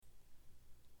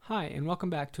Hi, and welcome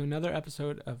back to another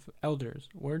episode of Elders,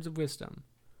 Words of Wisdom,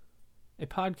 a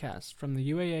podcast from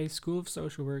the UAA School of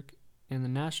Social Work and the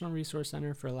National Resource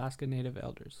Center for Alaska Native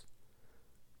Elders.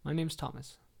 My name's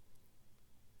Thomas.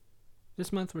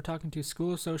 This month we're talking to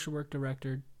School of Social Work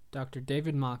Director Dr.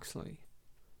 David Moxley.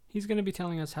 He's going to be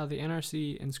telling us how the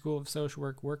NRC and School of Social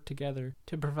Work work together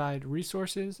to provide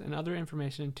resources and other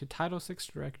information to Title VI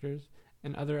directors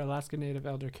and other Alaska Native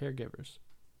Elder caregivers.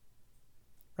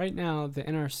 Right now, the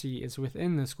NRC is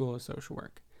within the School of Social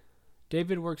Work.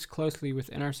 David works closely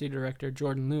with NRC Director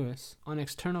Jordan Lewis on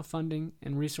external funding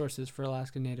and resources for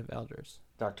Alaska Native Elders.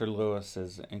 Dr. Lewis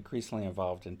is increasingly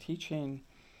involved in teaching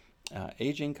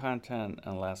aging content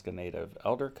and Alaska Native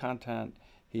Elder content.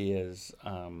 He is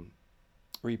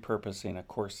repurposing a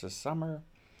course this summer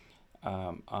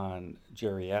on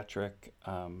geriatric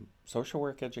social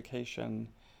work education,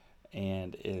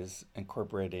 and is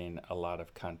incorporating a lot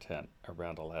of content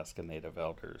around Alaska Native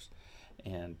Elders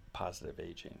and positive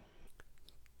aging.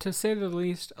 To say the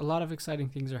least, a lot of exciting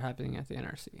things are happening at the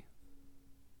NRC.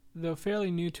 Though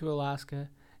fairly new to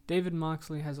Alaska, David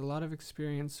Moxley has a lot of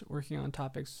experience working on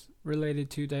topics related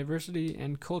to diversity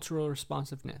and cultural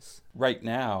responsiveness. Right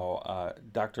now,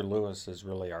 Dr. Lewis is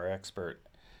really our expert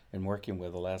in working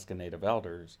with Alaska Native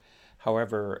Elders.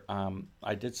 However,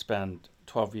 I did spend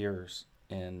 12 years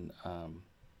in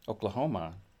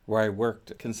Oklahoma, where I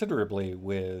worked considerably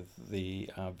with the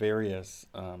various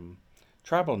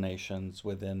tribal nations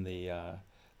within the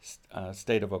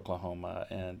state of Oklahoma,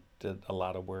 and did a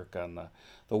lot of work on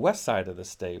the west side of the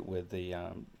state with the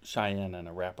Cheyenne and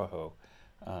Arapaho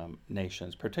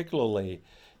nations, particularly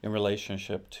in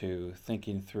relationship to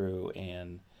thinking through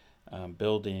and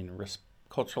building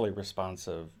culturally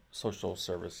responsive social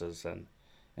services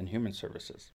and human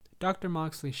services. Dr.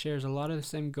 Moxley shares a lot of the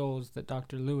same goals that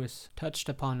Dr. Lewis touched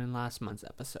upon in last month's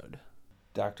episode.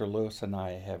 Dr. Lewis and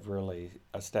I have really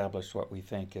established what we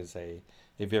think is a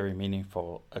very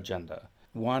meaningful agenda.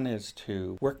 One is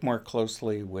to work more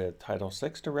closely with Title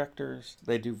VI directors.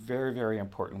 They do very, very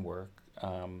important work,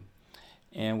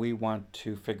 and we want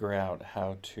to figure out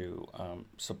how to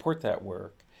support that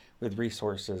work with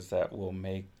resources that will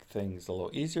make things a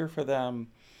little easier for them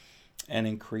and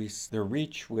increase their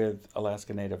reach with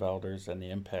Alaska Native Elders and the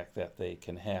impact that they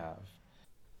can have.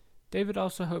 David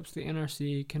also hopes the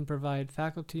NRC can provide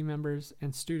faculty members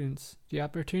and students the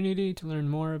opportunity to learn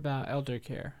more about elder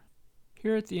care.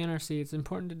 Here at the NRC, it's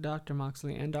important to Dr.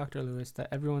 Moxley and Dr. Lewis that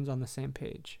everyone's on the same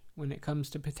page when it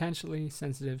comes to potentially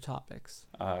sensitive topics.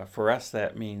 For us,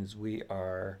 that means we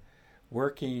are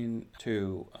working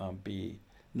to be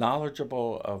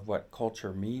knowledgeable of what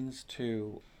culture means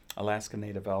to Alaska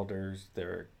Native Elders,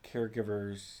 their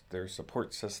caregivers, their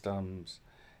support systems,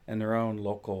 and their own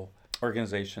local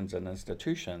organizations and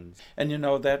institutions. And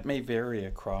that may vary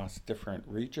across different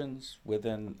regions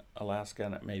within Alaska,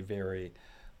 and it may vary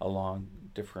along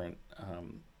different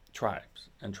tribes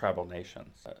and tribal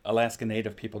nations. Alaska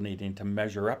Native people needing to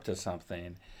measure up to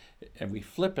something, and we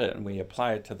flip it and we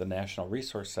apply it to the National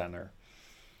Resource Center.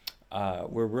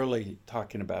 We're really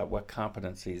talking about what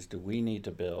competencies do we need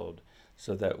to build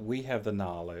so that we have the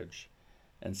knowledge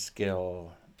and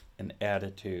skill and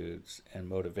attitudes and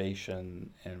motivation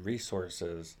and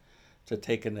resources to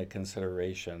take into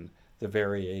consideration the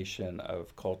variation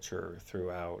of culture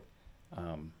throughout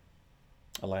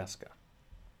Alaska.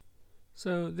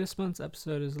 So this month's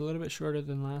episode is a little bit shorter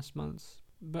than last month's,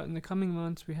 but in the coming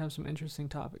months we have some interesting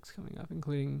topics coming up,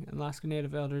 including Alaska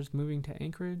Native Elders moving to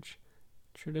Anchorage,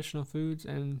 traditional foods,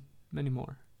 and many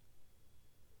more.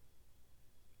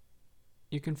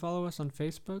 You can follow us on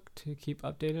Facebook to keep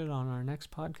updated on our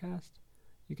next podcast.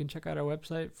 You can check out our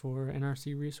website for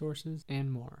NRC resources and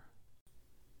more.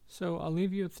 So I'll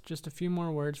leave you with just a few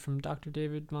more words from Dr.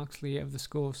 David Moxley of the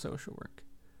School of Social Work.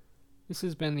 This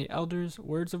has been the Elders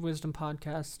Words of Wisdom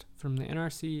podcast from the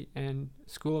NRC and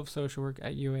School of Social Work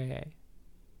at UAA.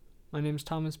 My name is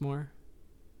Thomas Moore.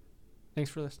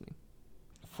 Thanks for listening.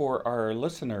 For our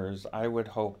listeners, I would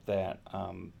hope that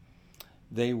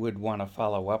they would want to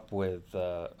follow up with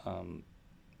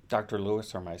Dr.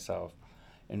 Lewis or myself,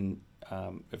 and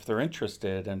if they're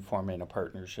interested in forming a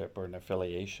partnership or an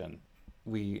affiliation.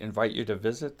 We invite you to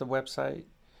visit the website,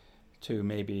 to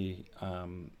maybe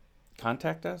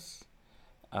contact us,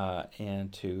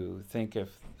 and to think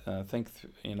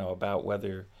about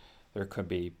whether there could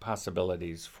be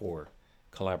possibilities for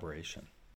collaboration.